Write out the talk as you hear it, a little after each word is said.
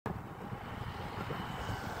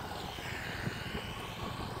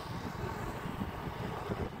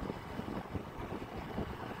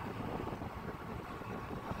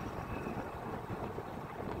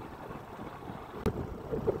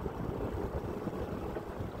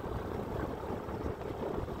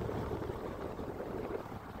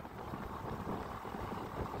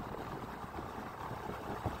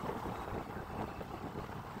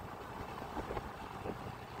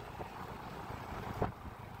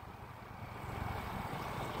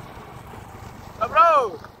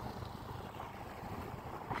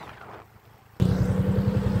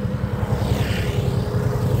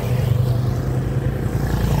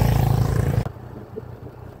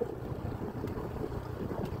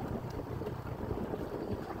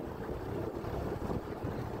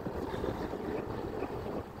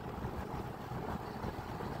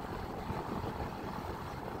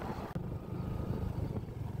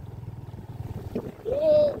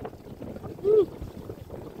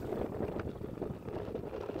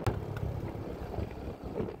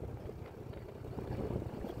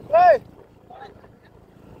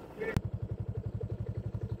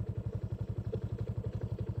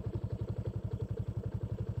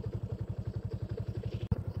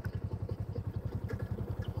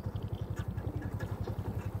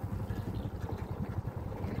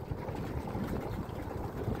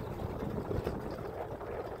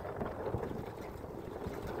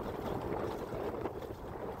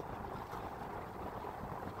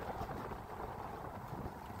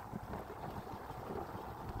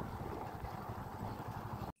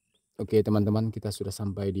Oke teman-teman, kita sudah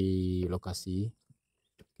sampai di lokasi.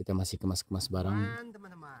 Kita masih kemas-kemas barang.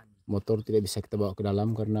 Motor tidak bisa kita bawa ke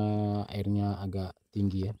dalam karena airnya agak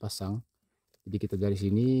tinggi ya, pasang. Jadi kita dari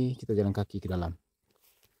sini kita jalan kaki ke dalam.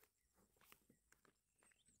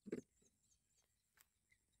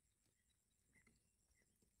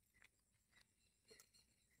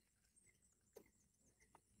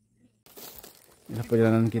 Inilah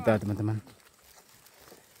perjalanan kita teman-teman.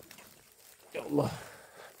 Ya Allah.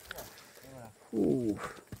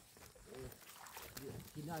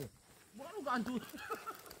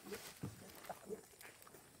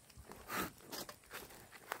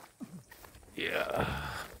 Ya.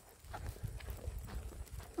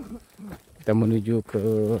 Kita menuju ke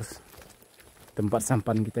tempat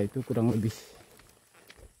sampan kita itu kurang lebih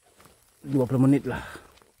 20 menit lah.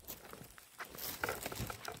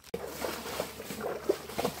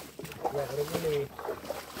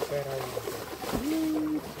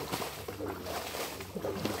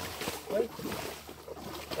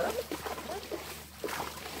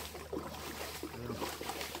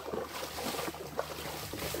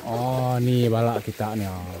 Oh, nih balak kita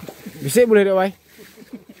nih. Bisa boleh deh, Bay?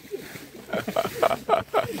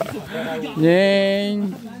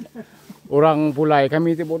 Nyeng. Orang pulai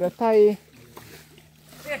kami itu bodoh tai.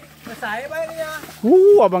 Selesai bayarnya.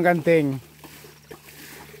 Abang ganteng.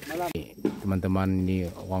 Teman-teman,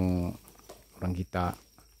 ini orang kita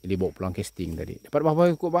jadi bawa pulang casting tadi. Dapat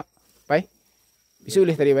berapa ekor, Pak? Bay? Bisa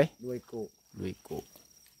boleh tadi, Bay? 2 ekor. 2 ekor.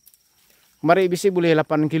 Kemarin bisa boleh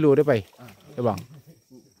 8 kilo deh, Bay. Ya, Bang.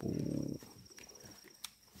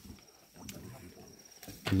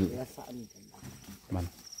 Man.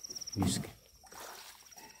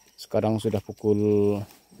 Sekarang sudah pukul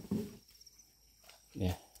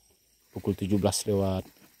 17 lewat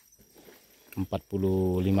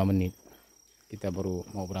 45 menit. Kita baru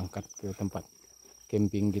mau berangkat ke tempat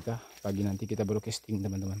camping kita. Pagi nanti kita baru casting,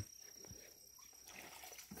 teman-teman.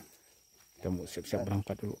 Kita mau siap-siap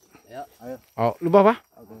berangkat dulu. Ya, ayo. Oh, lupa apa?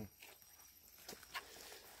 Oke.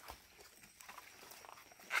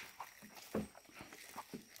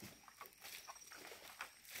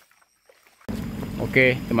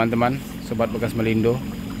 Oke teman-teman, sobat bekas Melindo.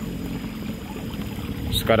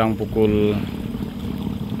 Sekarang pukul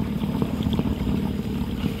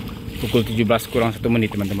 17 kurang 1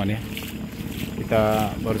 menit teman-teman ya.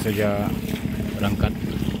 Kita baru saja berangkat.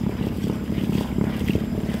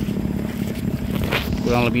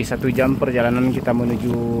 Kurang lebih 1 jam perjalanan kita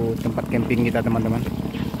menuju tempat camping kita teman-teman.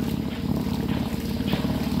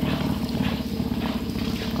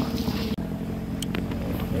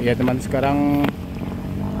 Ya teman, sekarang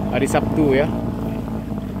hari Sabtu ya,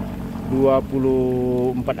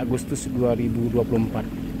 24 Agustus 2024.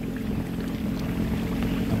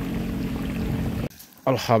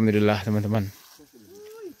 Alhamdulillah teman-teman,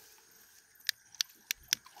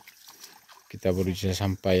 kita baru bisa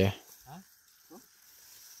sampai ya.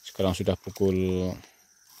 Sekarang sudah pukul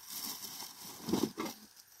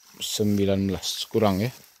 19 kurang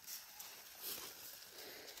ya.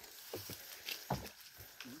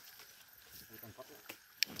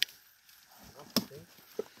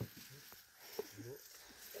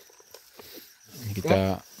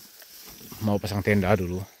 Kita mau pasang tenda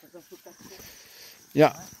dulu.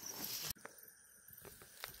 Ya.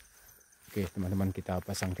 Oke teman-teman, kita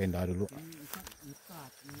pasang tenda dulu.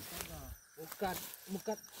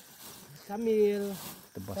 Mukat sambil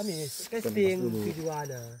casting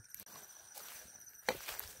tujuannya.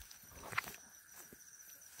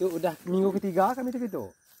 Tuh udah minggu ketiga kami itu gitu.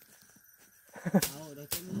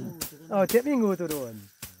 Oh, tiap minggu turun.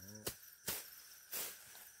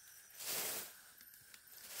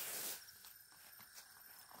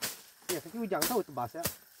 Ya, kaki ujang tahu tebas ya.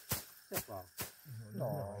 Siapa?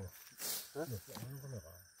 No. Hah?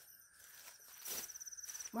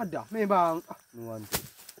 Madah memang. Ah, nuan tu.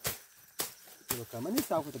 Kalau kamu ni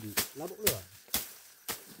tahu tadi. Labuk lu ah.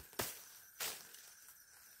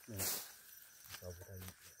 Nah. Tahu tadi.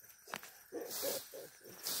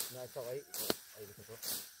 Nak cak ai. Ai betul.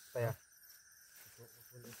 Saya.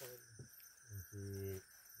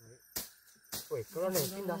 Oi, kalau ni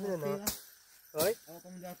pindah sana nak. Oi. Ako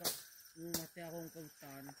kung data, mati akong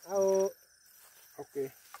kautan. Oh. Okey.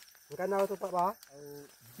 Bukan nak tu Pak Ba? Oh.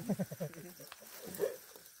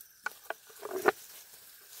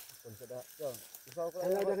 Pun sudah. Jom.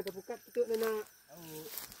 Kalau dah kita buka tutup nak. Oh.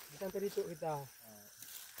 Sampai tutup kita.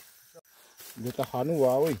 Dia tahan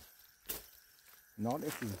wah oi. Not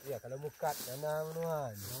itu. Ya, kalau mukat dana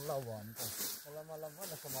menuan. Yang lawan tu. Kalau malam kan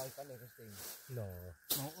sama ikan ni kesting. No.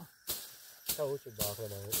 Mau Tahu coba aku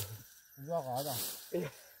nak. Penjual kau dah.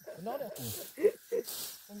 Benar dah aku.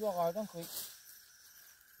 Penjual kau dah quick.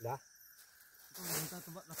 Dah. Itu minta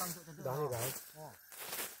tempat datang untuk tentu. Dah ni dah. Wah.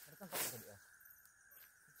 Ada tangkap tadi ah.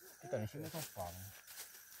 Kita ni sini sopan.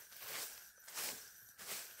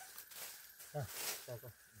 Dah. Dah.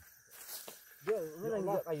 Dia mana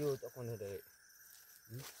injak kayu tu aku ni dek.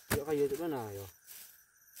 Injak kayu tu mana yo?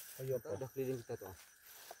 Kayu apa? Dah keliling kita tu.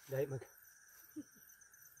 Dah mak.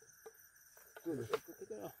 Tu dah ikut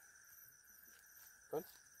kita lah. Kan?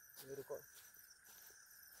 Ini rekod.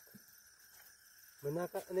 Mana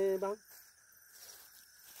kat ni bang?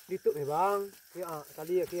 Ditutup ni bang. Kia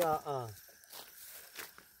tali kia ah.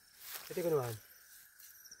 Jadi kau bang.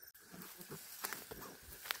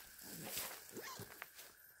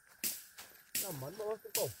 Aman bawa tu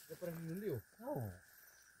kau. Dia pernah minum dia. Oh.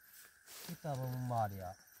 Kita memar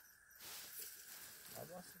dia.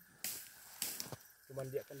 Apa sih? Cuman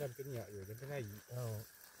dia kan dalam kenyak yo, jangan ngai. Oh.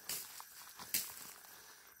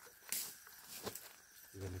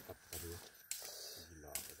 Dia nikap tadi.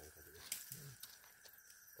 Gila tadi.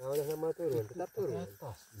 Kalau dah sama turun, tetap turun.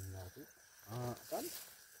 Atas. Nah tu. Ah, kan?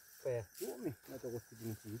 Apa ya? Tu ni, nak tahu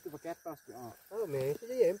sini itu pakai atas tu. Ah. Oh, meh,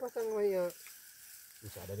 saja ya pasang maya.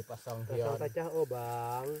 Bisa ada dipasang Pasang tacah oh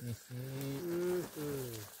bang. isi.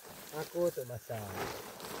 Aku tu masang.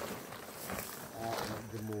 Ah,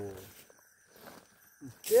 jemur.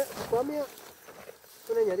 Ya, aku ambil.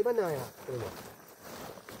 Sebenarnya di mana ya? Sebenarnya.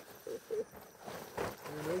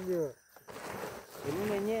 Ini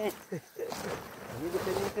nanya. Ini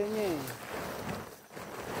betulnya.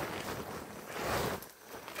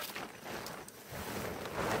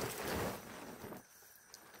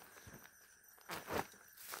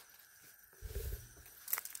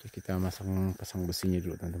 Kita pasang besinya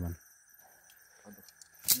dulu teman-teman.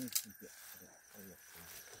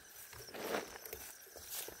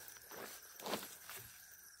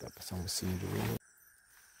 Kita pasang besinya dulu.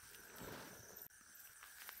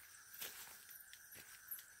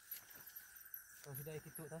 Kau sudah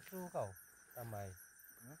ikut tasu kau? Ramai.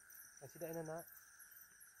 Kau sudah nak?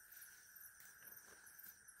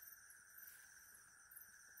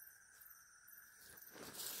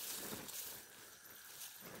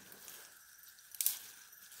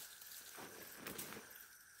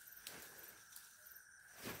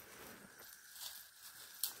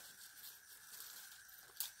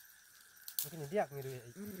 Mungkin dia ngiru ya.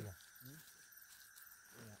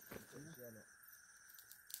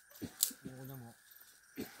 Pokoknya mau.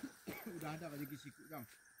 Udah ada rezeki siku bang.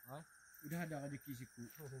 Hah? Udah ada rezeki siku.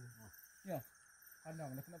 Ya,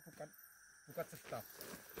 kandang dah kena pukat setap.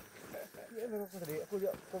 Ya memang aku tadi. Aku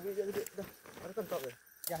lihat kau beli jadi dah. Ada tangkap ya.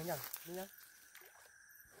 Yang ni yang.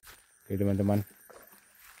 Oke teman-teman.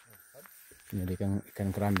 Ini ikan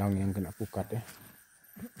kerandang yang kena pukat ya.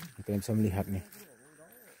 Kita bisa melihat nih.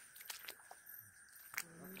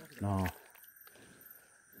 Nah,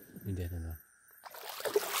 ini dia teman.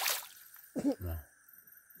 Nah,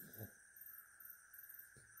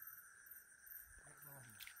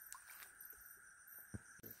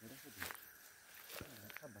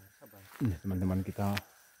 ini teman-teman kita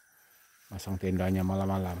masang tendanya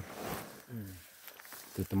malam-malam.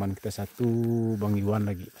 Itu teman kita satu Bang Iwan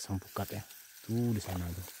lagi pasang pukat ya. Tuh di sana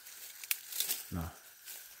tuh. Nah,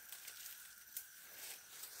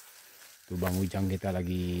 tuh Bang Ujang kita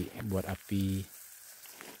lagi buat api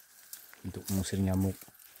untuk mengusir nyamuk.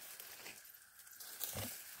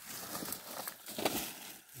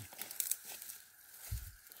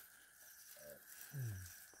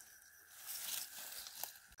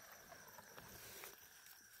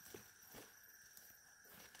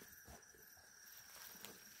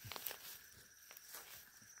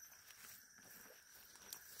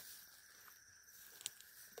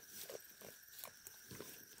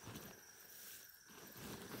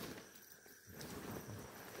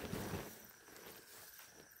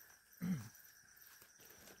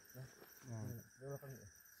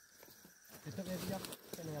 Tutup dia sekejap.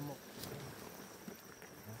 Kena nyamuk.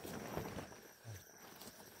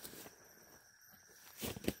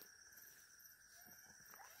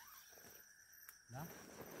 Dah?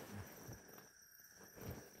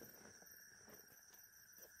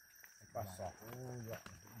 Pasah. Oh ya,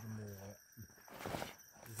 jemur ya.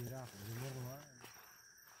 Dirah, jemur rumah.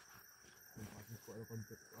 Aku kok ada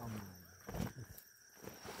kontak lama.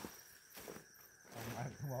 Sama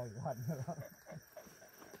aku mau buat.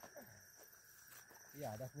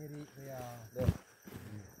 Iya, ada sendiri ya. Deh.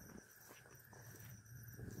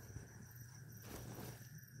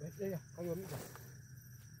 Baik ya, kayu ni dah.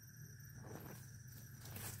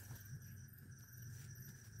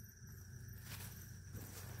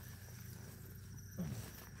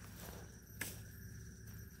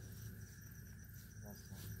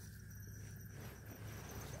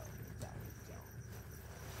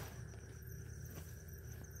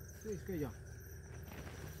 Sekejap.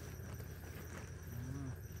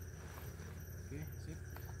 Okey, sip.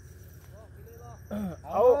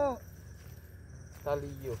 Au. Tali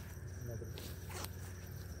yo.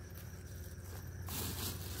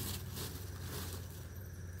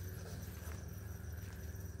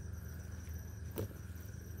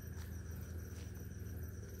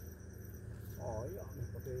 Oh iya, ni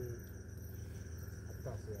pakai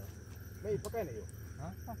atas ya. Mai pakai ni yo.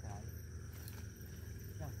 Hah? Pakai.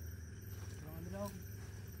 Dah. Tolong ambil dong.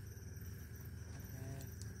 Okey.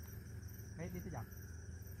 Kait itu jam.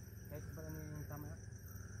 Kait tempat ini yang sama ya.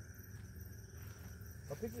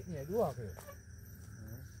 Tapi ni dua ke?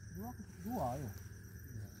 Dua ya.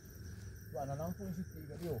 Dua nak nampung sikit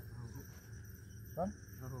kat dia. Kan?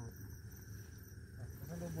 Oh.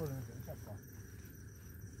 Kan double ni siapa?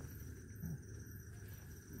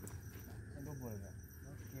 Kan double ya.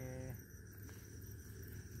 Okey.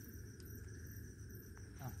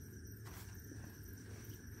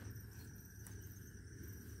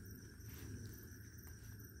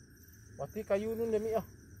 Pasti kayu nun demi ah.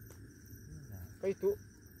 Kayu tu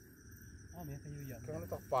Ah, biar kayu ya. kan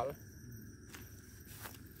kapal.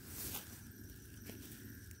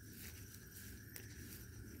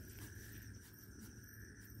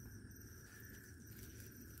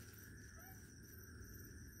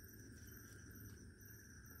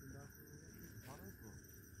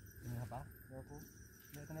 Ini apa? Aku.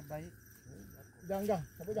 Dia kena baik. Jangan,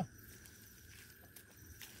 siapa jangan?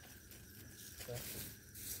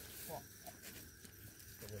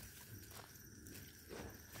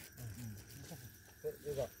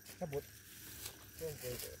 Juga cabut.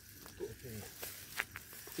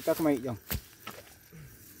 Kita kemai jong.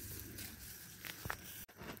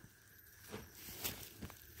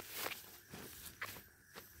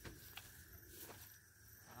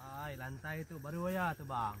 Ay, lantai itu baru ya tuh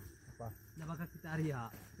bang. Apa? Dah bakal kita area.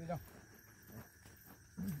 Itu jang.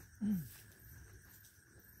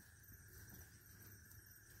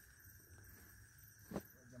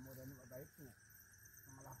 Jamur dan baik tu.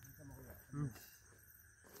 Malah kita mau ya.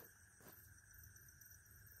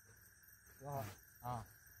 Wah, ah.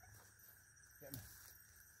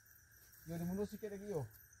 Yo dimundur sikit lagi yo.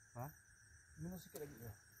 Hah? Mundur sikit lagi yo.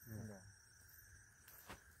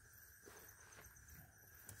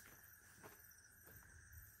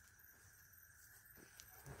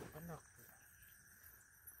 Enak.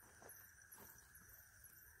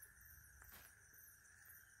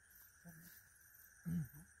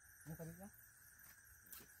 Ini tadi ya.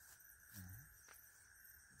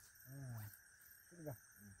 Ini dah.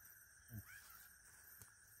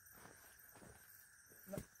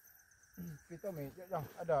 Kita mai, jang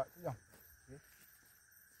ada, jang.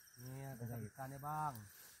 Ini ada ikannya bang.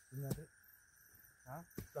 Ini ada. Hah?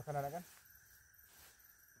 Sebelah kanan kan?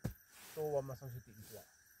 Tu wah masang sitik gitu ya.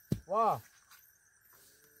 Wah.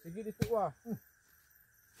 Segi di situ wah.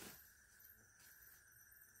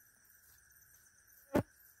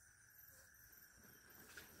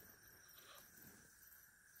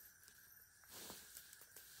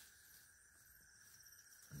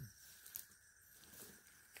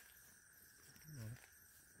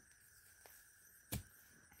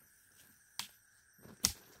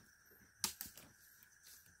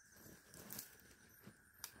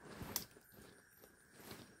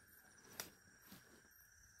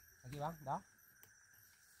 Lagi bang, dah.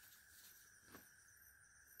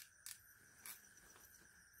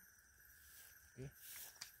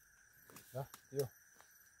 Dah, yo.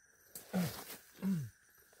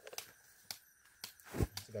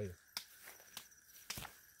 Sekali.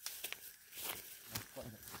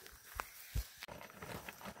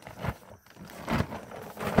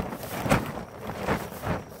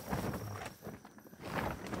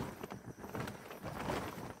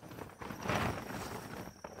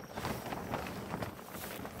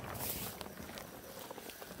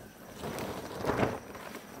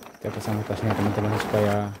 Kita pasang atasnya teman-teman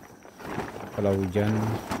supaya kalau hujan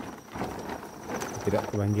tidak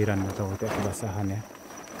kebanjiran atau tidak kebasahan ya.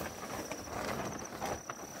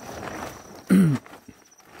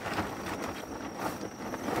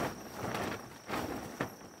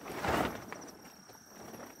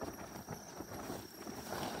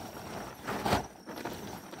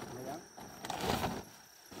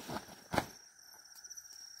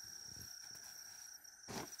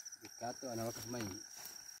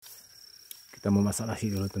 Kita mau masak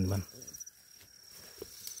nasi dulu teman-teman.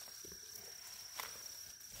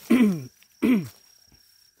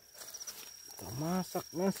 Kita masak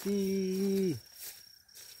nasi.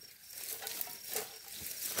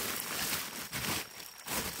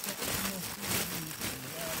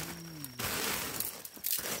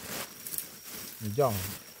 Jang,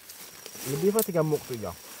 lebih apa 3 muk tu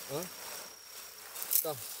Jang? Hah?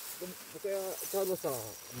 Tah, pakai cara besar.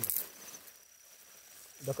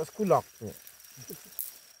 Dekat sekulak tu.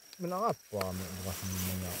 Menang apa ambil beras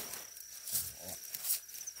minyak?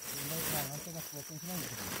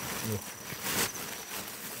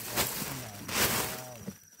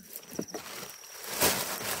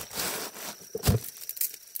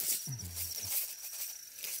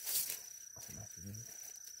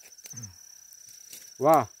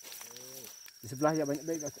 Wah, di sebelah ya banyak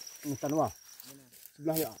baik hutan wah.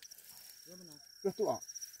 Sebelah ya. Sebelah tu ah.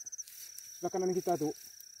 Sebelah kanan kita tu.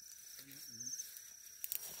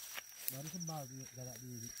 Baru sebal dia jarak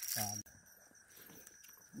di depan.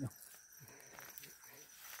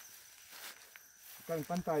 Kan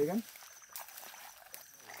pantai kan?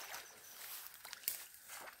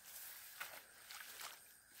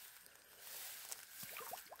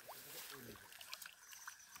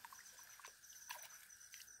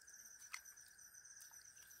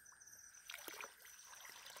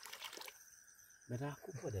 Darah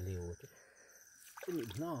aku kok ada lewat tu. Ini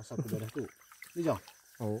benar sapu darah tu. Ni Jang.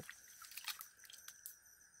 Oh.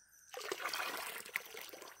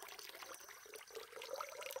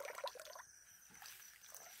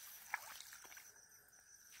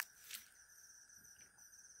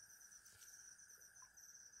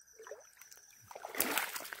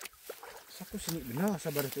 Sapu sini benar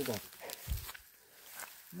sabar tu kok.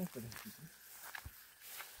 Ni pada.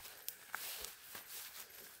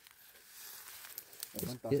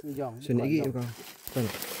 Sini lagi kau. Kan.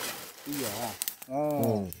 Iya.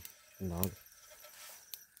 Oh. Nah.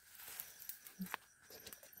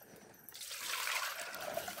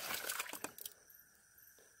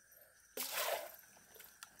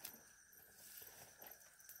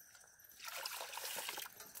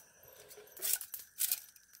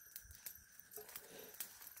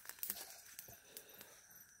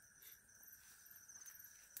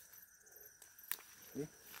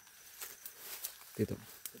 Gitu.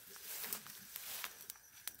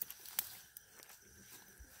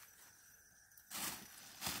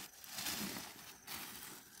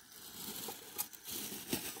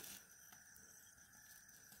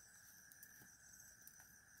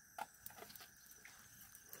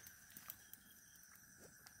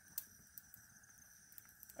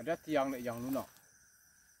 Ada tiang nek yang lunak.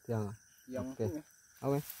 Tiang. Yang Okey. tu.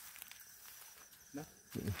 Okey. Dah.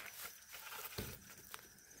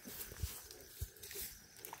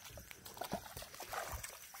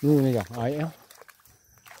 Ni Jang, air ya.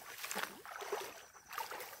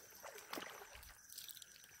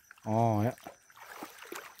 Oh ya.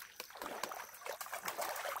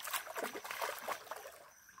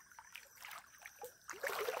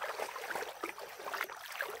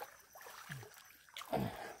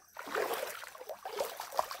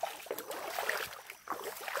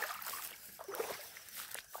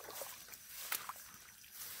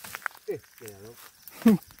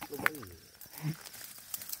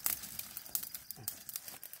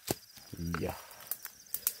 Iya.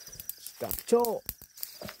 Stop, Cok.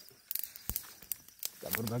 Kita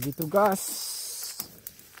berbagi tugas.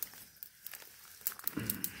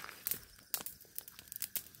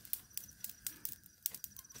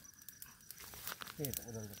 Oke, tak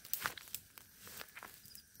udah.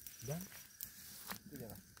 Dan itu dia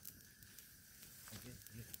lah. Oke.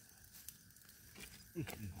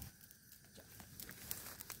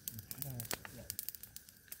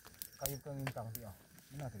 Kayu kengintang tu ya.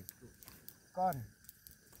 Mana tu? Kan.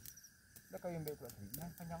 Dah kayu yang baik pula tadi.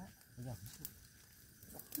 Yang panjang. Panjang.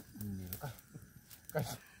 Ini kan. Kan.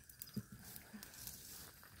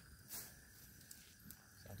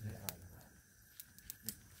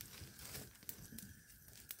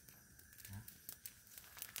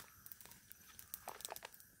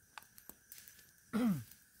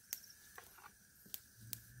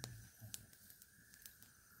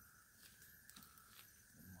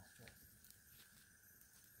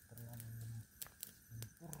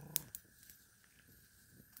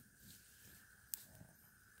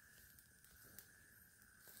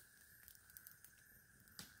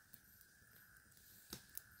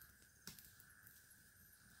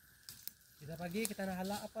 Udah pagi kita nak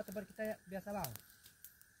halak apa tempat kita ya, biasa bang?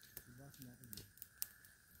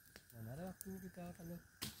 Mana ada waktu kita kalau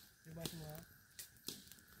coba semua.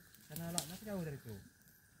 Kita halak masih jauh dari itu.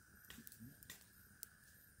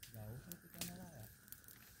 Jauh kan kita halak ya.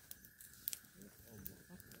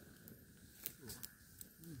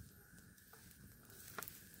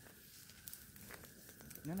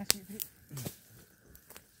 Ini nasi tri.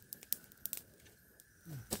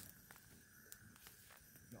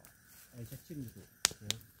 Ay cacing gitu.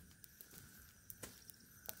 Ya.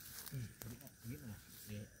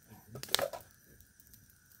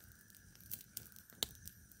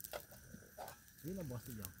 Ini lah bos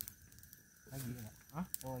tu jauh. Lagi enggak? Hah?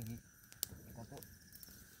 Oh lagi. Kita tuh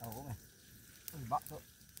tahu kan? Bak tuh.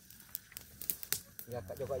 Ya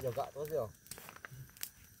kak jogak terus yo.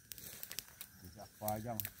 Siapa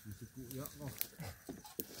aja? Suku ya kok.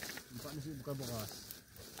 Empat nasi bukan bekas.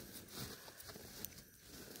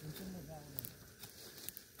 Mungkin megang.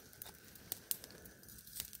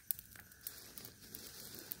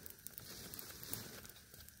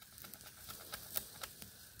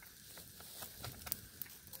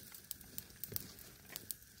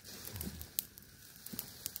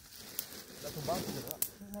 Bang juga.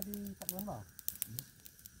 Ini di Tapan bang.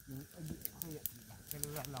 Ini kayak kalau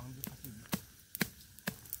lalang di pasir.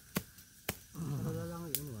 Kalau lalang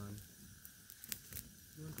ini kan.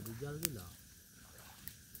 Ini tu dijal gila.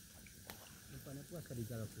 Nampaknya puas kali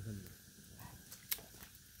dijal aku sendiri.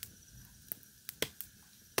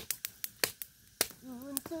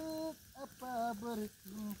 Untuk apa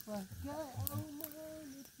bersumpah kau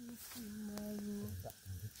menutupi malu.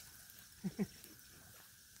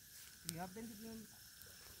 Lihat dan kita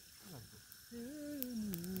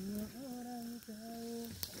semua orang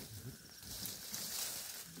tahu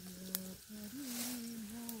siapa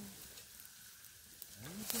dirimu,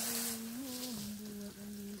 engkau yang membuat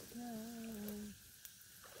engkau.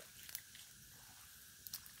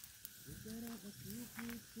 Sekarang aku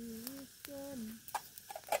putuskan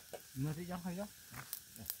nanti jangan ya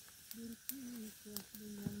berpisah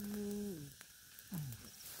denganmu.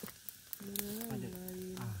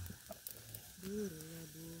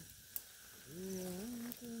 Berlabuh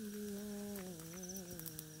yang tenggelam.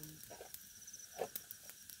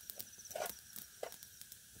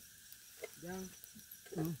 Jang,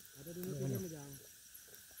 ada di mobilnya nih Jang.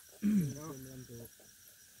 Dalam tuh.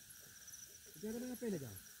 Kita ada apa ini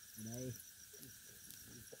Jang? Ada.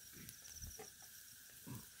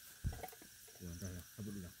 Dah ya,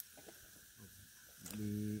 sabut dulu.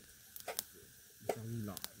 Di bisa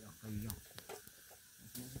gila ya kayu yang.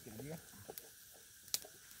 Masih sikit lagi ya.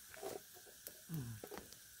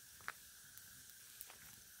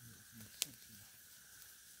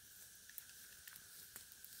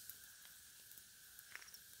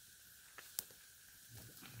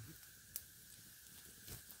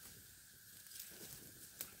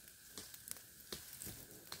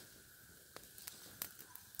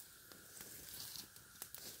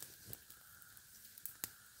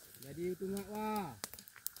 Jadi tungak wah.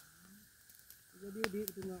 Jadi di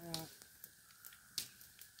tungak wah.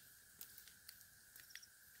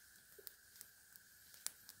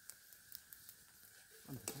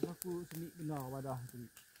 Aku seni benar wadah tu.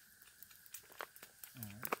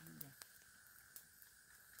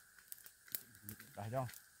 Dah jom.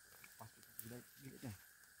 Pas kita gigitnya.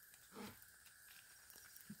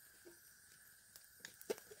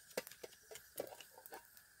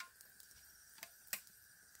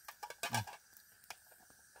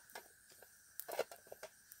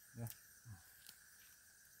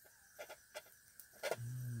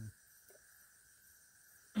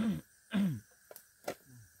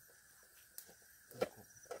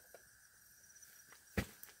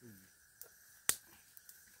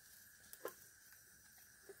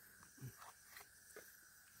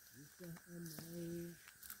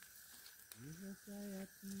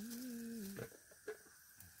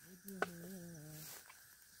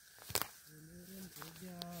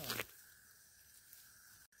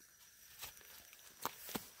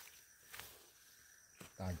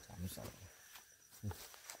 Tajam misalnya.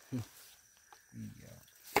 Iya.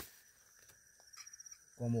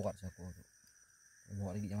 Kau mau kat siapa tu? Kau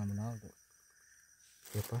mau lagi jangan menal tu.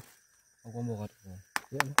 Siapa? Kau mau kat tu.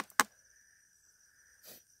 Ya.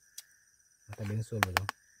 Mata bensul belum.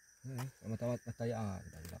 Mata ya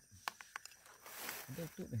kita bilang.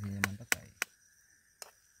 Itu biasanya mantap kai.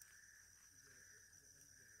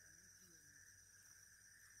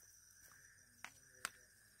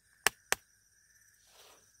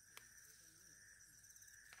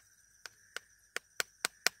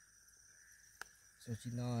 So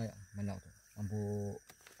Cina ya mana tu? Ambo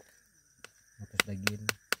motos daging.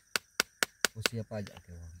 Siapa aja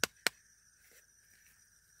ke orang.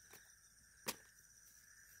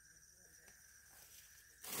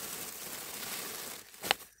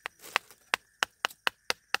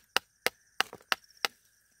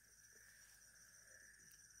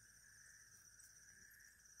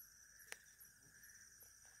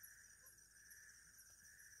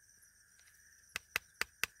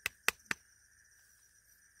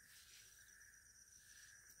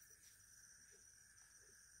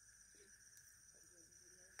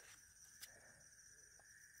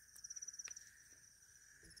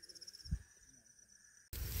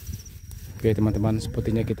 Oke teman-teman,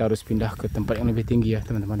 sepertinya kita harus pindah ke tempat yang lebih tinggi ya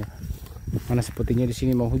teman-teman ya. Mana sepertinya di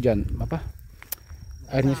sini mau hujan, apa?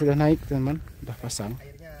 Airnya sudah naik teman-teman, sudah pasang.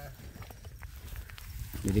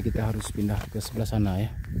 Jadi kita harus pindah ke sebelah sana ya,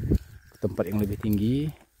 ke tempat yang lebih tinggi.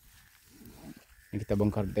 Ini kita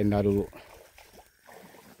bongkar tenda dulu.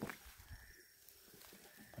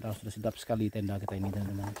 Padahal sudah sedap sekali tenda kita ini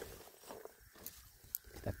teman-teman.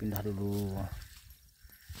 Kita pindah dulu.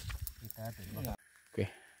 Oke.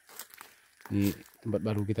 Ini tempat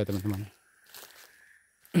baru kita teman-teman.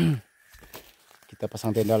 Kita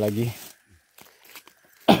pasang tenda lagi.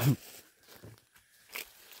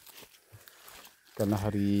 Karena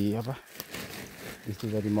hari apa?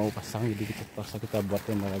 Istri tadi mau pasang, jadi kita paksa kita buat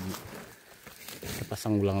tenda lagi. Kita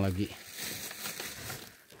pasang ulang lagi.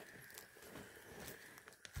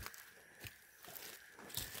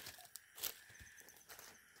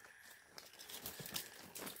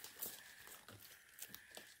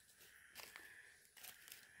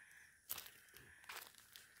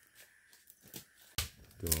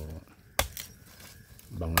 Tuh,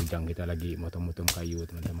 Bang Ujang kita lagi motong-motong kayu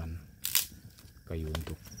teman-teman, kayu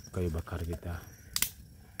untuk kayu bakar kita.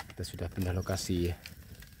 Kita sudah pindah lokasi ya.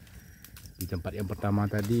 Di tempat yang pertama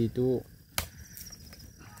tadi itu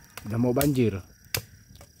udah mau banjir.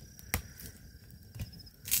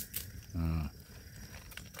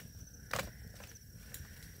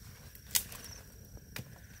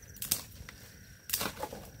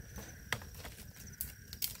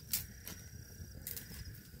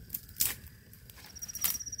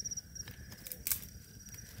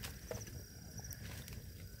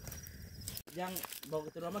 Yang bawa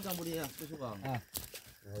ke rumah kamu dia suka.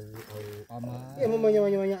 Iya mau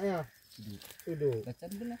banyak-banyaknya. Duduk. Bacan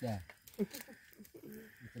benar ya.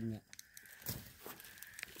 Bacannya.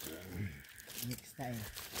 Mix style.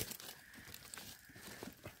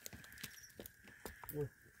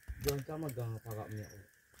 Jangan sama gang paraknya.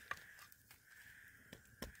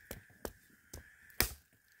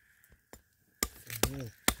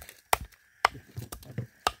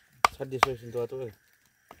 Sadis sentuh tu.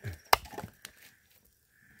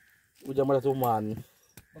 Ujang malah tuman.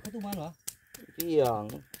 Bakal tuman wah. Tiang.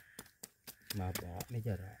 Kenapa?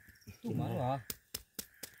 Meja dah. Tuman wah.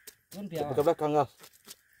 Kan pihak. Ke belakang lah.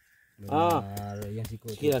 Yang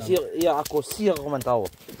sikut. Kira ya aku siap kau tahu.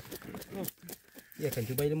 Ya kan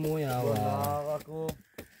coba ilmu ya awak. Aku.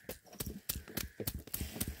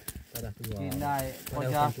 Pada tua. Kinai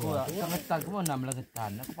wajah aku ngetan aku mana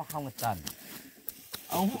melegetan. Aku paham ngetan.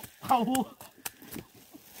 Au.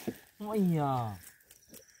 Oh iya.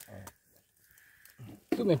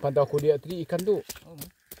 Itu memang pantau aku dia tadi ikan tuh.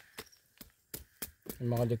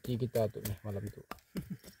 Memang rezeki kita tuh nih malam itu.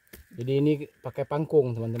 Jadi ini pakai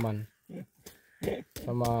pangkung teman-teman.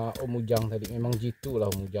 Sama Om Ujang tadi memang jitu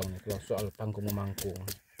lah Om Ujang kalau soal pangkung memangkung.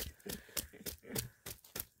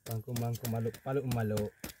 Pangkung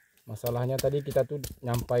maluk. Masalahnya tadi kita tuh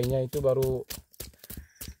nyampainya itu baru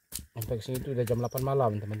sampai ke sini itu udah jam 8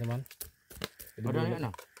 malam teman-teman. Ada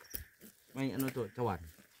anak. Main anu tuh cawan.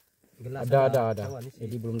 Ada.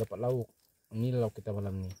 Jadi belum dapat lauk. Ini lauk kita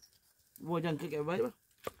malam ini. Buah jangkrik kayak baik, Bang.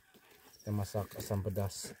 Kita masak asam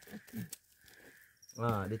pedas.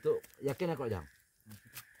 Nah, itu yakin aku jang.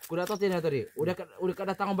 Udah tahu tidak tadi? Udah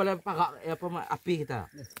kedatangan balai parak api kita.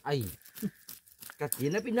 Ai.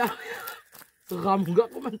 Kakinya pindah. Seram enggak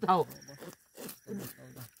aku mentau.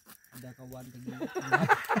 Ada kawan tinggi.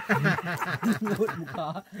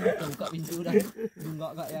 Buka pintu dah.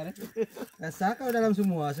 Enggak ya. Rasa kau dalam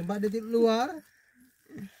semua, sempat dia luar.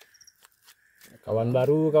 Kawan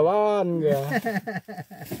baru kawan ya.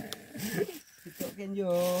 Tiktok kenjo.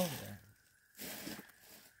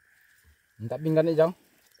 Minta pinggan nih Jang.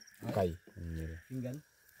 Kai. Pinggan.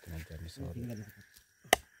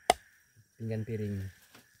 Pinggan piring.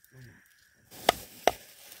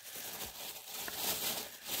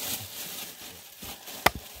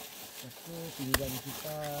 Itu pinggan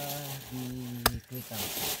kita di kereta.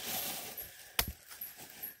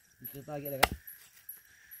 Di kereta lagi ada kan?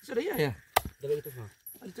 Sudah ya? Ada itu semua.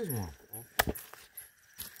 Itu semua.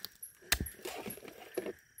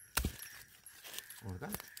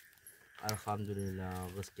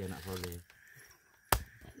 Alhamdulillah rezeki anak soleh.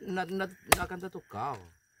 Nak akan tertukar.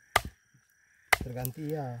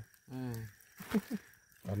 Terganti ya.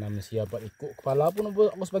 Karena mesti dapat ikut kepala pun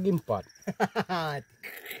aku bagi 4.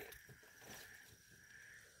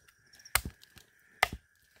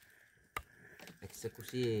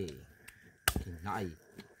 Eksekusi. Kinai.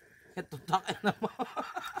 Itu tak nama.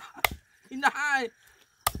 Kinai.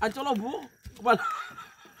 Ancol lobo kepala.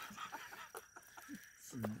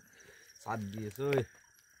 Sadis, oi.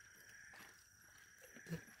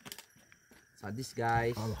 Sadis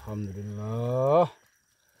guys. Alhamdulillah.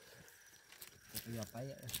 Itu apa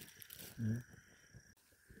ya?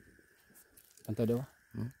 Mantap dah.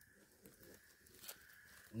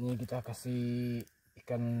 Ini kita kasih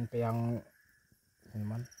ikan peyang,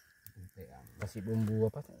 teman. Kasih bumbu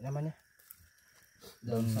apa namanya?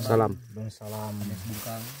 Daun Salam. Daun salam.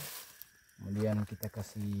 bungkang. Kemudian kita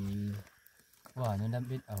kasih Wah, nyendam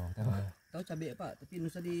bit. Oh, tahu cabai apa? Tapi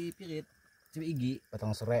nusa dipirit. Cabai gigi.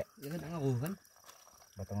 batang serai. Ya kan ngaruh kan?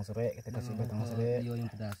 Batang serai kita kasih batang serai. Yang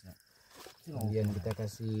pedas. Ya. Kemudian kita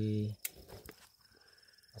kasih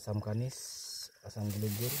asam kanis, asam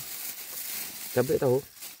gelugur. Cabai tahu?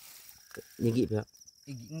 Nyigi pihak.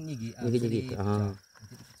 Nyigi. Nyigi. Nanti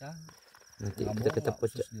dipecah. Nanti kita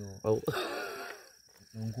pecah. Oh.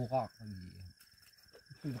 Nunggu kok lagi.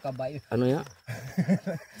 Buka bayi. Anu ya.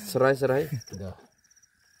 Serai. Udah.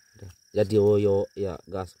 Jadi oyo ya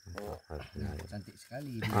gas. Cantik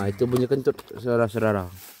sekali. Itu bunyi kentut saudara-saudara.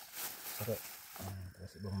 Serai.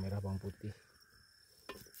 Kasih bawang merah, bawang putih.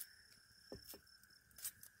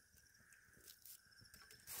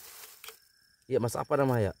 Ya masak apa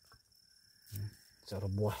namanya?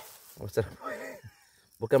 Serbuah.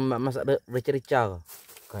 Bukan masak rica-rica.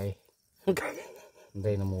 Kai.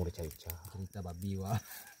 Dari nemu rica-rica. Cerita babi wah.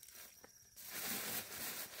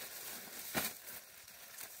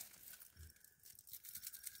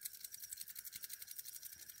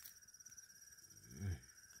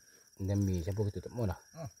 Dan mie siapa kita tutup mana?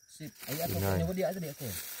 Oh, sip. Ayo aku nyebut dia tadi aku.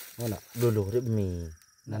 Mana? Dulu mie.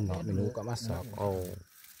 Nggak minum buka masak. Oh.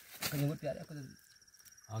 Aku nyebut dia aku tadi.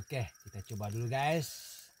 Oke, kita coba dulu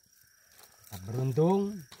guys. Kita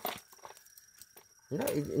beruntung. Enggak,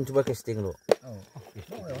 coba casting lo. Oh,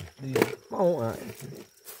 mau ya? Mau ah.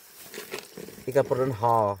 Ikan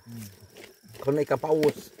perdenha. Karena ikan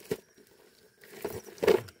paus.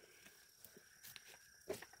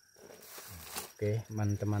 Oke,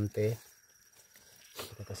 mante-mante.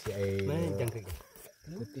 Kita kasih air jangkrik.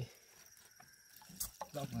 putih.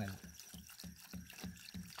 Enggak pengen.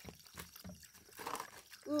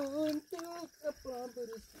 Untuk apa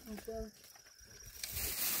bersumpah?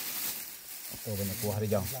 Atau banyak kuah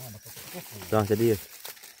rijang. Dah jadi ya.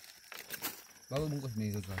 Bawa bungkus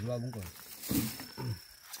nih, dua bungkus.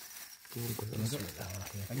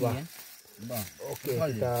 Wah. Ya? Bang. Oke,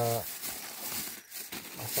 kita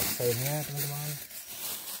masak sayurnya, teman-teman.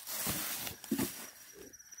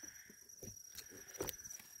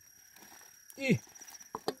 Ih.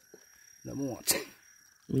 Enggak muat.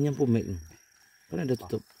 Minyak pumek. Kan ada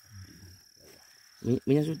tutup.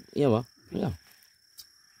 Minyak iya, Pak. Iya.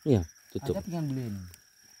 Iya, tutup. Ada tinggal beliin.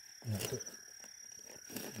 Ya, itu.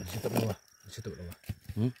 Ditutup bawah. Ditutup bawah.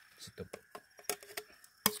 Ditutup.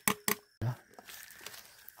 Nah.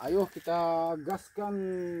 Ayo kita gaskan.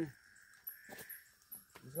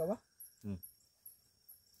 Bisa apa?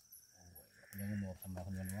 Jangan mau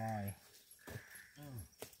tambahkan dengan wae.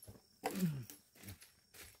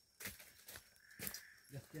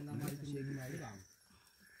 Ya nama itu sih gimana bang?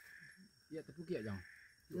 Ya tepuk ya jang.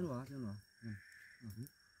 Jangan.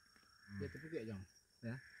 Ya tepuk ya jang.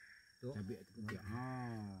 Ya. Tuh. Cabai tepuk ya.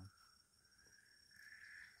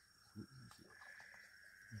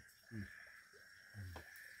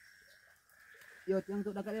 Yo, yang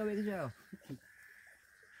untuk dekat dia wek ke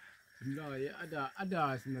Enggak ya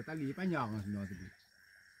ada sebenarnya tali panjang sebenarnya tadi.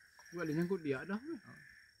 Gua ada nyangkut dia dah.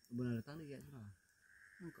 Benar datang dia sana.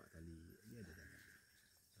 Angkat tali dia ada tali.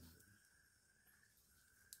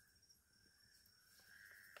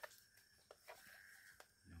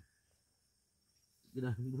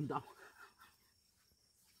 Sudah buntak.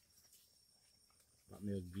 Pak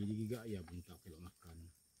Melgi juga ya buntak kalau makan.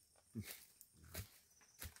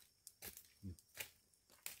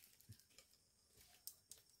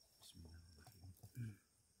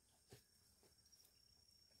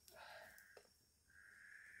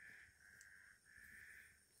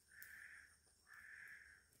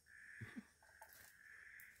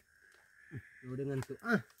 Yo dengan tu.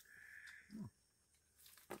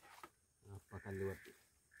 Apa kan lewat?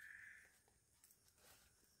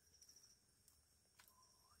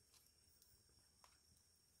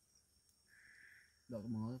 Dak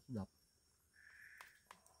mau sedap.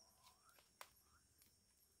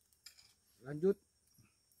 Lanjut.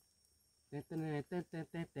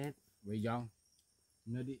 Tet. Wei jang.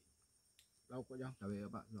 Ini di lauk kok jang. Cabai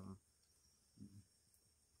apa? So.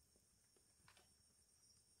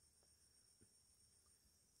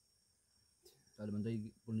 Kalau bantai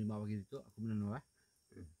pun 5 pagi itu aku menenun lah.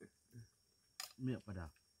 Miak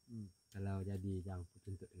pada. Kalau jadi jang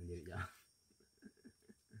tuntut dengan diri jang.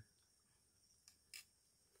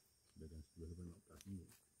 Sudah jam 10 kan operasi.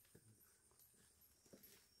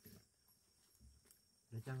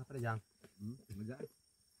 Jang apa jang? Enggak.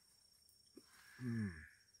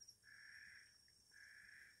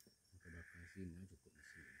 Kita bakasin ya cukup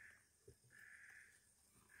mesin.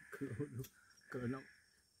 Kalau nak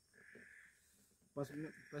pas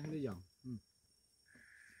ini jang.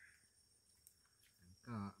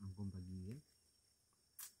 Kak angkum pagi kan.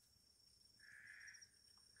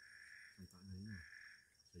 Sampai hari ni.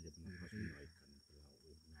 Saja pernah masukin ikan ke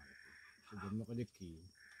laut. Sebelumnya ke deki.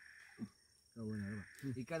 Kau benar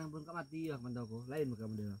apa? Ikan yang belum mati ya mantau aku. Lain muka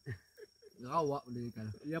dia. Rawak beli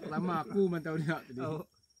ikan. Ya pertama aku mantau dia tadi. Oh.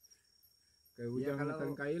 Kayak Ya, ujang kalau-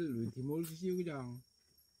 makan kail lu timul sisi ujang.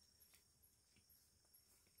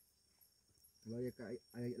 Kalau ya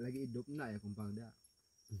lagi hidup nak ya kumpang dah.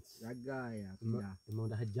 Jaga ya pindah.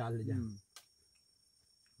 Emang dah hajal aja.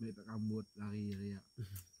 Milik pak kambut lari ya.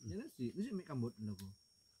 Ya nasi milik kambut benda aku.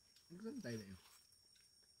 Aku santai dah ya.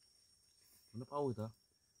 Mana tahu itu?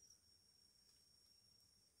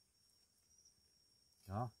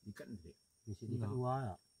 Ya, Ikan dek. di sini kan dua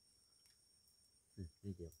ya.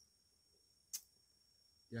 Ini dia.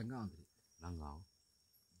 Jaga tadi. Langgau.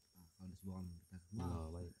 Kalau ada sebuah kita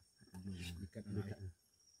Langgau baik. Ikan anak.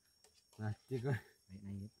 Mati kau.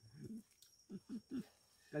 naik.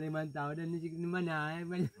 Kalimantan dan di mana?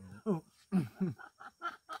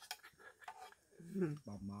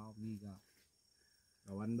 Bambau giga.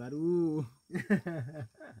 Kawan baru.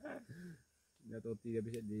 Dia tahu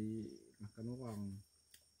tidak bisa dimakan orang.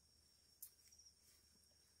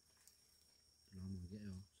 Lama aja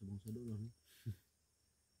ya. Sebung seduk loh nih.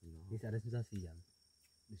 Ini ada sensasi yang.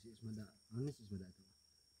 Nasi semada. Nasi semada tu.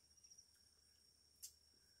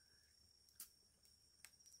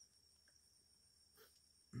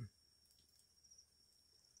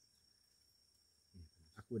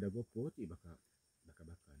 Aku udah gopo sih bakal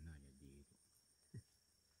nah jadi itu.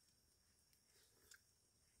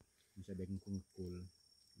 Bisa dia ngekul.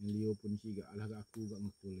 Ngelio pun sih gak alah gak aku gak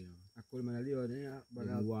ngekul ya. Aku mana dia ni ya.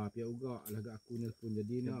 Dan wap ya uga alah gak aku nelpon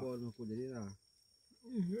jadi nak. Telepon aku jadi lah.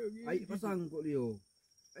 Aik pasang kok Leo.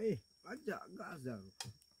 Ajak gas dah.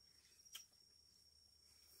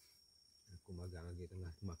 Aku magang lagi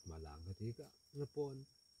tengah Malang ketika ngepon.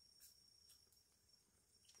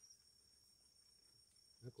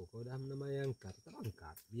 Aku kau dah nama yang angkat, tetap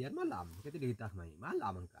angkat. Biar malam, kita ditah main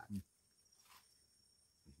malam angkat.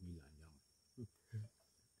 Bismillah jam.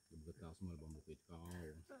 Dia tahu semua bang bukit kau.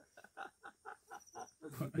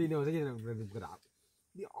 Dino saja nak bergerak.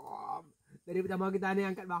 Diam. Dari pertama kita ni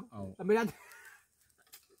angkat bang. Oh, Sampai nanti.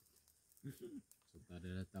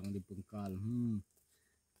 saudara datang di pengkal.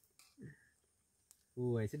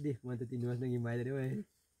 Woi sedih mantu tinuas nang imai tadi woi.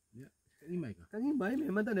 Ini mai kah? Kan imai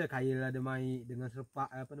memang tak ada kail ada mai dengan serpak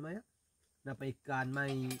apa namanya? Napa ikan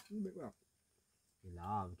mai. Baik pak.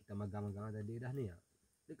 Hilang kita magang-magang tadi dah ni ya.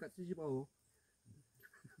 Dekat sisi bawah.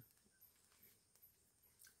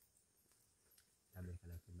 Tapi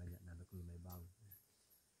kalau banyak nak aku imai bang.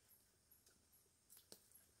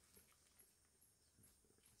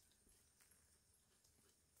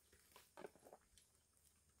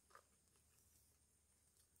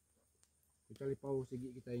 Kita lipau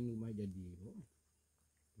segi kita yang rumah jadi. Oh.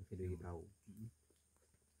 Mesti dia tahu.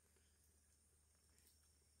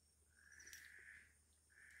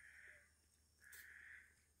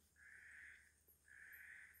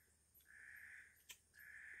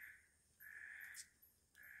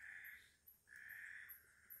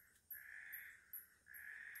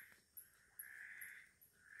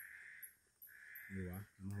 Ini wah,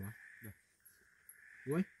 mah wah.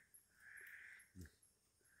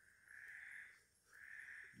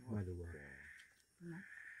 Waduh wah.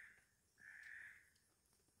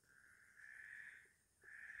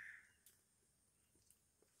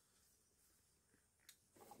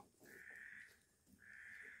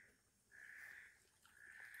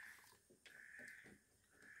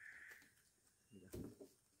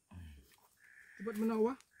 Cepat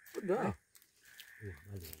menawah. Udah.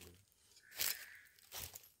 Waduh.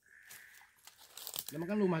 Dia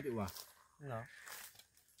makan rumah tu wah. Ya.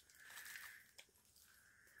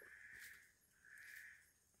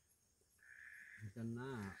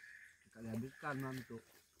 Karena kali habiskan mantuk.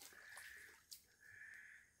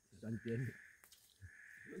 Santian.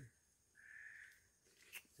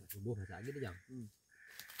 Subuh masak lagi dah jam.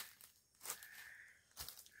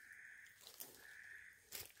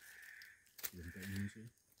 Belum kayak gini sih.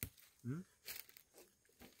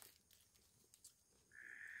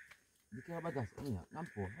 Dikira batas ini ya,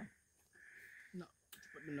 nampu.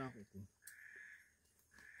 Cepat benar aku tuh.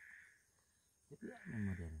 Tapi ya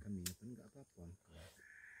memang dia. Kami pun enggak apa-apa.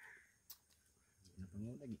 Kenapa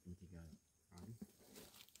enggak lagi tiga kali?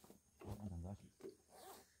 Ada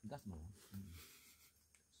gas malah.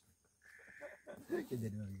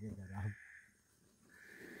 Jadi lagi garam.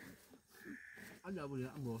 Ada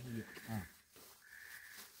boleh ambo juga.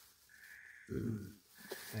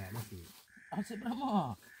 Masih. Asik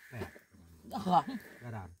berapa? Garam.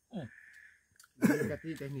 Garam.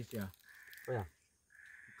 Dekati teknis ya. Oh ya.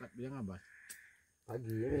 Dekat bilang ngabas.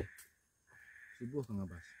 Pagi ya. Subuh ke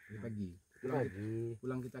ngabas. Pagi. Pagi.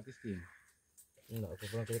 Pulang kita casting. Enggak, aku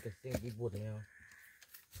pulang ke casting ribut ya.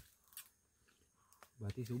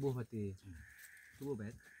 Berarti subuh berarti. Subuh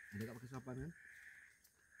bet. Ada kat pakai sapan kan?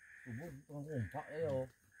 Subuh tengah kompak ya.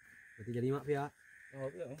 Berarti jadi mak pihak. Oh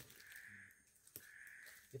iya.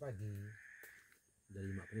 Di pagi. Jadi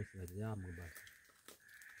mak penis setengah jam ngebas.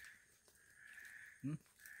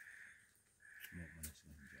 Mau mana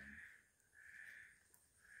setengah jam.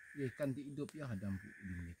 Ya ikan hidup ya ada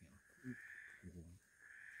di mereka. Kurung.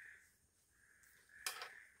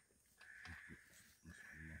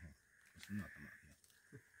 Masalah tamak ya.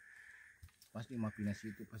 Pasti mapi nasi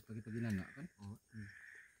itu pas pagi-pagi nanak kan?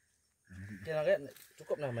 Kira-kira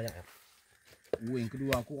cukup lah banyak ya. Yang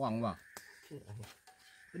kedua kurang lah.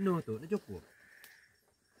 Penuh tu, dah cukup.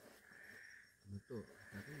 Betul.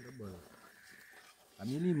 Tapi double.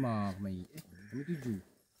 Kami 5 kami. Kami 7.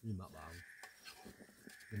 5 bang.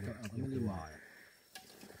 Kami 5.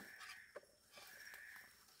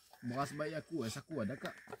 Beras bayi aku ada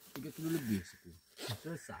kak 3 kilo lebih saku.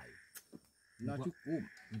 Selesai. Nah cukup.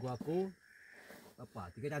 Gua aku apa?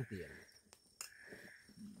 3 cantik.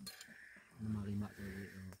 5 tu.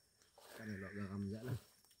 Kan elok garam je lah.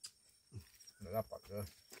 Enggak dapat ke.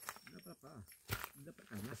 Enggak apa-apa.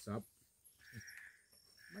 Dapatkan asap.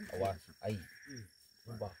 Awas, air.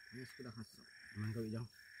 Ubah. Ini sekedar asap. Mangkau ijang.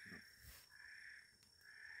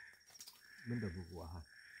 Benda buah.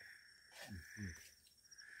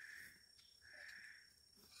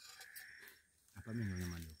 Apa minumnya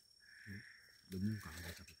mandu? Bengkang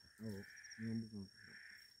bahasa kita. Oh, bungkang.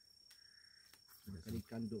 Ada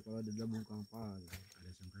ikan tu kalau ada dalam bungkang apa?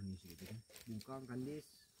 Ada sangkani gitu kan. Bungkang, kandis,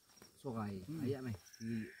 sorai. Hmm. Ayak meh.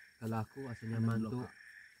 Kalau aku asalnya Ada mantu blok, Kak.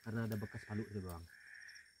 karena ada bekas palu dia bang.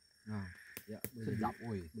 Nah, ya Sedap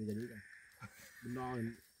oi. boleh jadi kan. Benar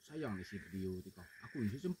sayang isi video tika. Aku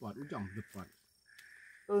isi sempat ujang depan.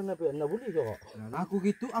 Oh, nak boleh ke kok? Aku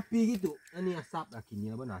gitu, api gitu. Ini asap lah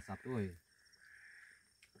kini apa asap tu.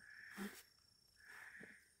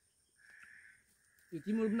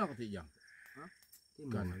 Timur benar kata ijang.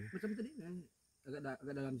 Timbul. Kan. Macam tadi kan.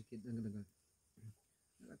 Agak dalam sikit dengar.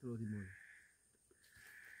 Agak terlalu timbul.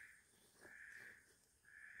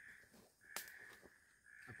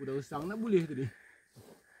 Aku dah usang nak boleh tadi.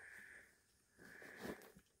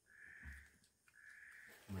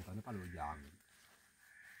 Mantannya palu jang.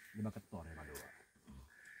 Dia bakal tor ya palu.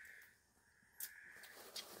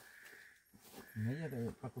 Ini ya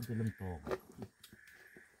kayak pakai film tong.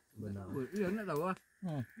 Benar. Iya nak tahu ah.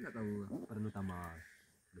 Hmm. Nak tahu. Perlu tambah.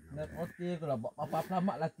 Dan oke kalau apa-apa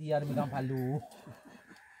lama latihan megang palu.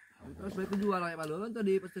 Terus baik jual lah palu kan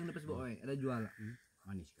tadi pas tengah lepas bawa ada jual.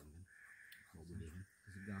 Manis kan. Mau boleh kan.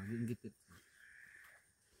 Segar gitu.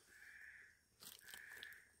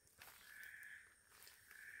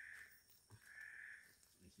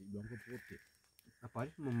 Isi bilang ke putih. Apa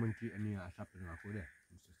ni membenci ini asap dengan aku deh.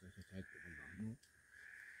 Mesti saya cait tu kan.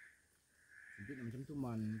 Sedikit macam tu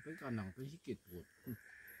man, pergi kanang, pergi sikit pun.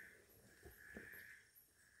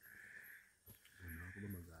 Benar aku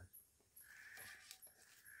berbagas.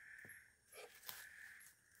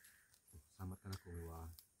 Selamatkan aku wah.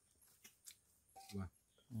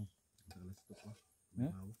 Kita kalau situ lah.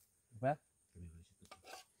 Hmm? Tahu. Apa? Kami kalau situ.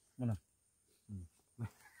 Mana?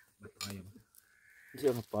 Baterai apa?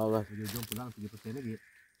 Siapa lah? Ujung pulang 3% lagi.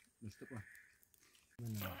 Situ lah.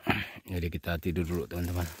 Jadi kita tidur dulu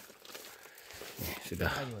teman-teman. Sudah.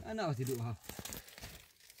 Anak masih duduk ha.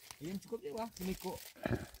 Ayam cukup je wah, semiko.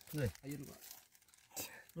 Ayo dulu.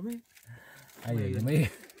 Rumi. Ayo Jumai.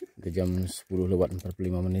 Udah jam 10 lewat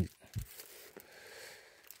 45 menit.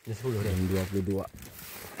 Ya 10 deh. Jam 22.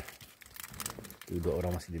 Itu dua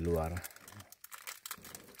orang masih di luar.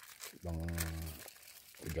 Bang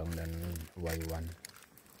Ujang dan Waiwan.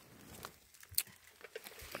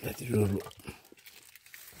 Udah tidur dulu.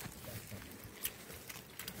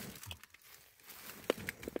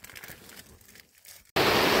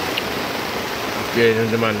 Oke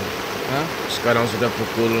teman-teman, sekarang sudah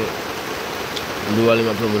pukul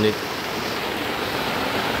 2.50 menit.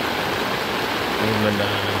 Teman-teman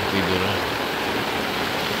dah tidur.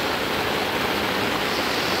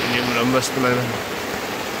 Ini melembas teman-teman.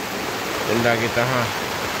 Tenda kita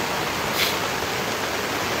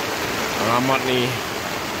alamat nih.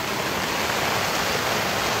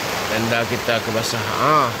 Tenda kita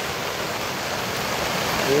kebasahan.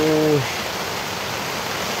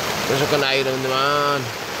 Masukkan air teman-teman.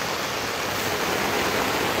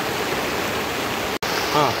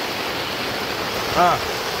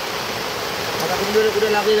 Kata aku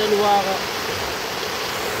udah lagi dari luar kok.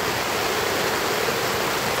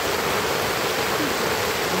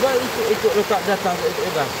 Coba itu letak datang itu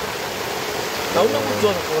gas. Tahu nak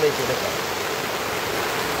muncul kalau itu dekat.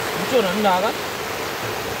 Muncul rendah kan?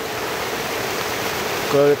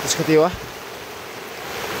 Ke atas ke bawah.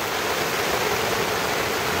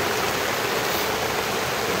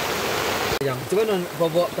 Yang coba non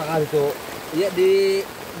bawa takal itu. Ya di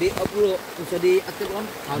upload bisa diaktif kan?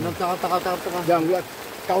 Anak takal. Jangan lihat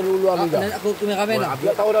tahu dulu aku dah. Aku kameramen.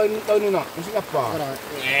 Dia tahu tahun ini nak. Mesti apa?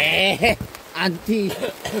 Anti.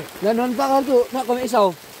 Dan non takal tu nak kami isau.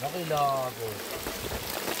 Nakilah aku.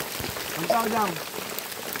 Entah jang.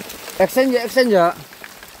 Exchange ya.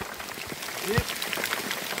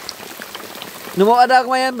 Nombor ada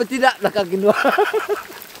kemayan bertindak belakang kedua.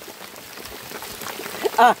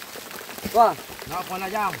 Wah. Nak apa nak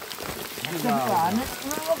jam? Exchange.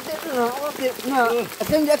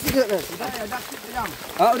 Sudah ya, dah sip jam.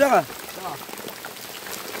 Udah kah?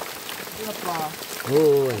 Kenapa?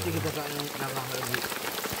 Oh. Nanti kita tak narah lagi.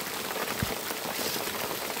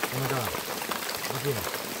 Mana? Okey.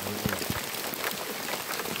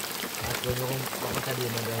 Aku nyuruh apa tadi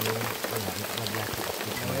mana ni? Tak belas.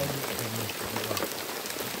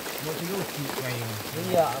 Mau tidur kayaknya.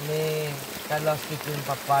 Iya, kalau bikin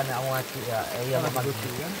papa nak mati ya, ya makan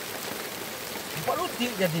luti kan? Empat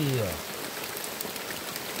luti jadi ya.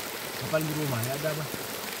 Kapal di rumah ya ada apa?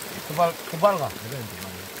 Tebal kah? Ada yang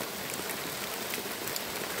tebal.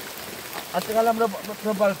 Asal kalau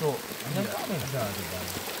tebal tu, Ada tebal.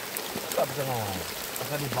 tak bisa ngomong.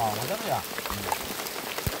 Asal di bawah ada ya.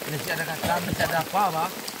 Ini si ada kacang, mesti ada apa,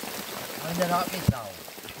 Pak? Ada nak pisau.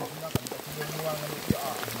 Aku nak tak sudah luang ni dia.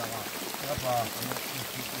 Kenapa? Kamu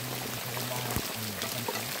isi ini di rumah ni akan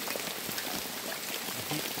tu.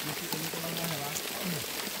 Isi ini kalau mana lah?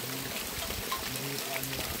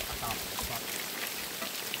 Ini atap.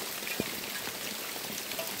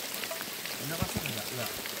 Ini apa sih enggak? Lah.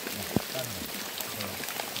 Kan.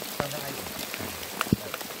 Kan air.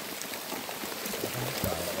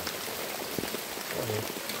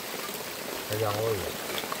 Sayang oi.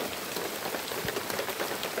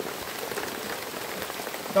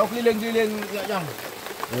 Kau keliling-keliling ya jam.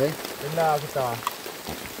 Tenda kita.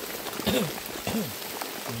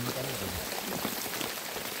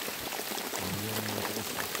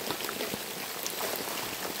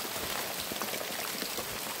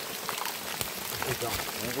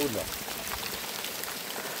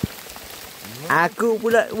 Aku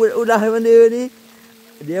pula udah benda ni.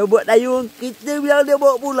 Dia buat dayung, kita bilang dia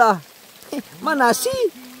bawa pula. Mana sih?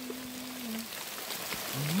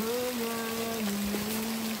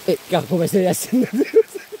 Kau masih yasin.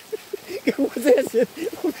 Kau masih yasin.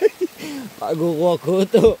 Pak guru aku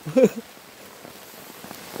tu.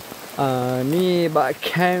 Ni bak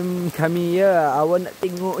camp kami ya. Awak nak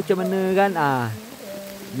tengok macam mana kan?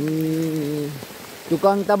 Ni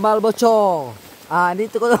tukang tambal bocor. Ni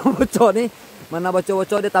tukang tambal bocor ni. Mana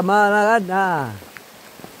bocor-bocor dia tambal lah kan?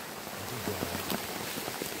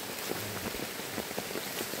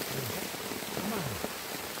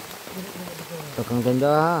 Tukang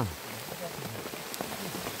tenda.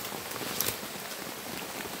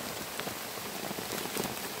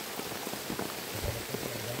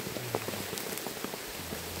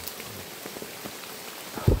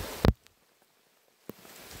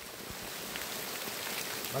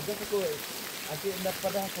 Bagus aku. Asyik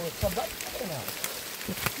dapat aku sebab apa?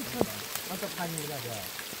 Mantap kanyu dah dia.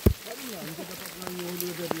 Tadi lah kita dapat kanyu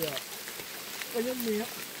dia. Kanyu ni ya.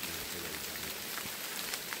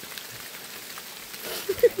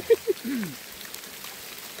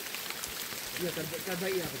 Ya kan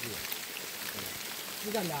baik apa dia?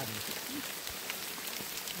 Bukan lah ni.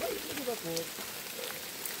 Baik ni aku.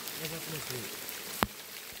 Dapat mesti.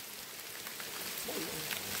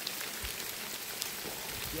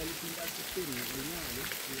 Yang tinggal kecil ni punya ni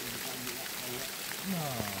dia bukan awak.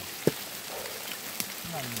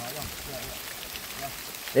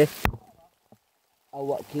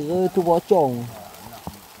 Awak kira tu bocong.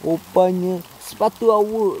 Rupanya sepatu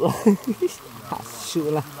awak lah.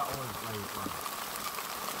 Asyik lah.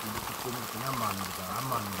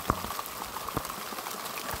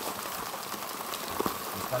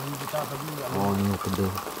 Kali kita tadi Oh, ini kedua.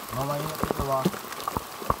 mama ingat kita wah.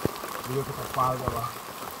 Dia ke Tapah ke wah.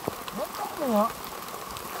 Macam mana?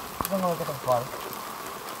 Jangan ke Tapah.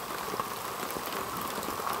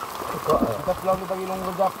 Kita pulang di pagi long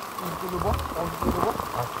rejak itu dulu, itu dulu.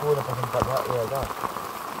 Aku dapat tempat dah ya dah.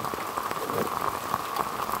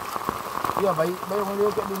 Iya, baik orang dia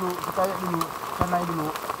kat dulu, kita ayak dulu, sanai dulu.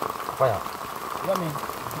 Apa ya? Ya ni,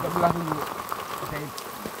 kita belah dulu. Kita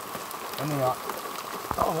anu ya.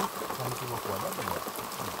 Tahu kan? Kami cuba kuat ada tak?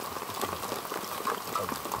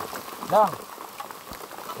 Yang.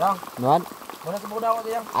 Yang, Nuan, mana tu budak awak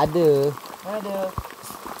tu yang? ada Mana ada?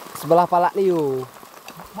 sebelah palak Leo.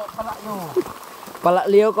 Buat palak tu.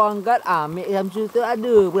 Palak Leo kau angkat, ambil Samsu tu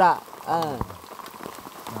ada pula. Ha.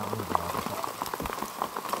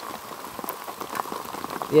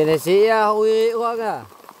 Ya nasi ya, hui orang ah.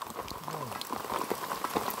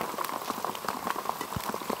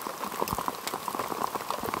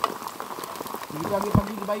 Kita lagi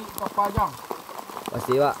pagi baik Tapah jang.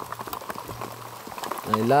 Pasti pak.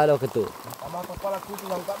 Alhamdulillah dah ketuk. Tambah Tapah aku tu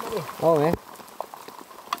yang kat mana dia? Oh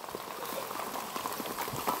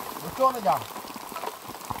Bocor dah jang.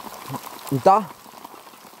 Entah.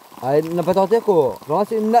 Ai nampak tahu aku. Kau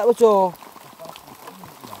masih nak bocor.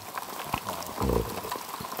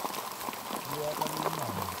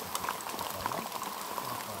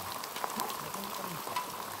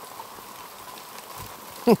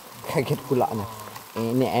 Kaget pula nah.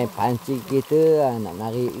 Ini pancing kita nak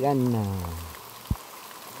narik kan.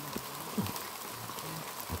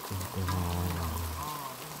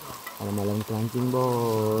 Malam-malam pancing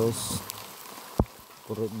bos.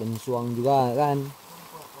 Perut bensuang juga kan.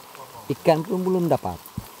 Ikan pun belum dapat.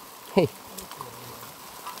 Hei.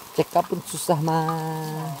 Cekap pun susah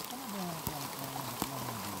mah.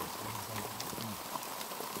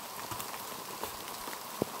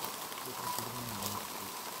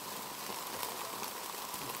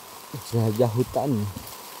 Jelajah hutan.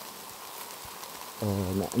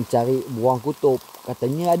 Nak mencari buang kutub.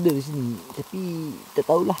 Katanya ada di sini. Tapi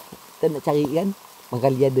tak tahulah. Kita nak cari kan.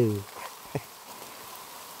 Mangkali ada.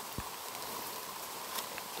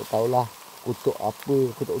 Tak tahulah. Kutub apa.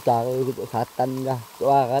 Kutub utara. Kutub selatan dah.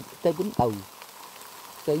 Kutub barat. Kita pun tahu.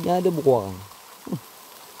 Katanya ada buang.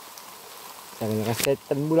 Jangan rasa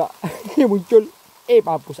setan pula. Muncul.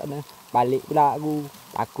 Mampus sana. Balik pula aku.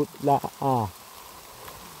 Takut pula.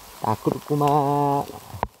 Takut aku mak.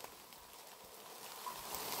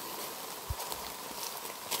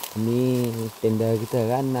 Ini tenda kita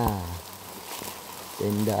kan.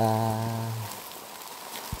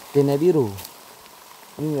 Tenda biru.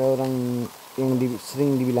 Ini orang yang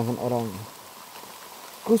sering dibilangkan orang.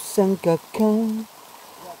 Kusangka kau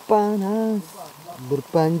panas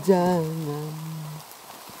berpanjangan.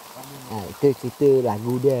 Itu cerita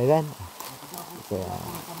lagu dia kan. Saya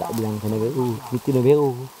tak bilang tenda biru. Itu tenda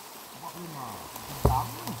biru.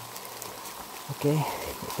 Okey,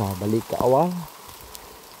 kita balik ke awal.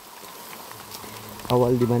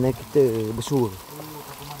 Awal di mana kita bersuara.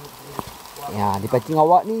 Ya, dipancing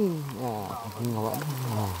awak ni. Ya, pancing awak ni.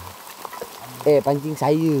 Pancing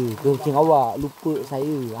saya ke pancing awak. Lupa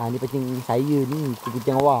saya. Ni pancing saya ni ke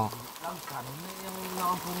pancing awak. Langkan ni yang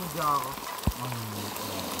lampu ngejar.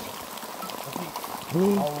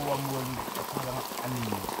 Ni Awam boleh ani.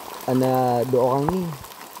 ana dua orang ni.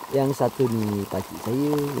 Yang satu ni pakcik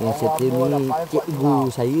saya, yang satu ni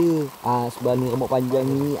cikgu saya. Sebelah ni rambut panjang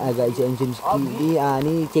ni agak icam-icam sikit ni.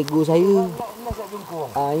 Ni cikgu saya.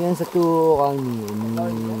 Yang satu orang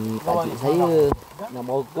ni pakcik saya. Nak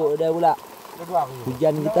merokok dah pula.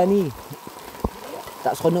 Hujan kita ni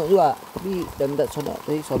tak seronok juga. Tapi dan tak seronok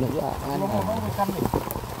tapi seronok juga kan.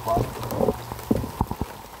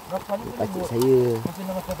 Pakcik saya.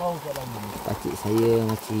 Pakcik saya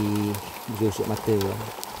macam berusuk mata.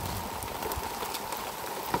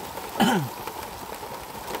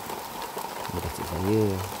 Pakcik saya.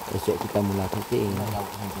 Besok kita mula cutting.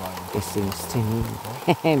 Casing string.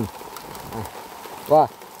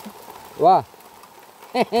 Wah. Wah.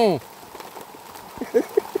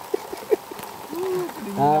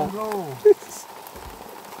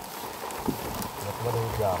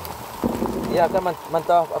 Ya kan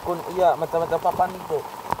mantap aku iya mantap papan itu.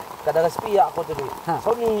 Kadang sepiak aku tadi.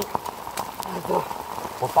 Sony. Itu.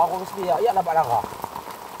 Potong aku sepiak. Ya dapat laka.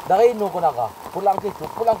 Dari inu ko naka. Pulang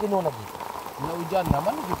kinu lagi. Nak hujan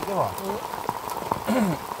naman gitu ke wah.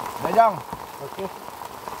 Dajang. Okey.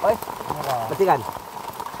 Oi. Matikan.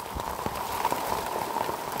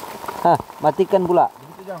 Matikan pula.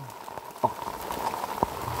 Begitu jang.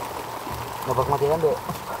 Dapat matikan dek.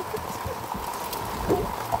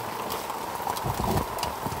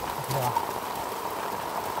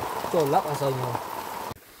 Tolak asalnya.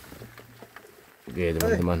 Oke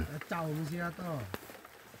teman-teman, Kacau mesti atau.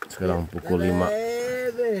 sekarang pukul 5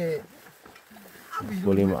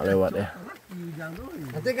 lewat ya.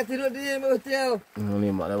 Nanti ke tidur di hotel. 5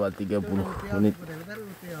 lewat 30 menit.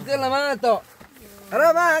 Hotel lah mana toh?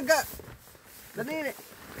 Ada apa agak? Tadi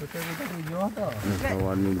Hotel kita tujuh atau.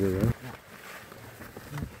 Kawan juga ya.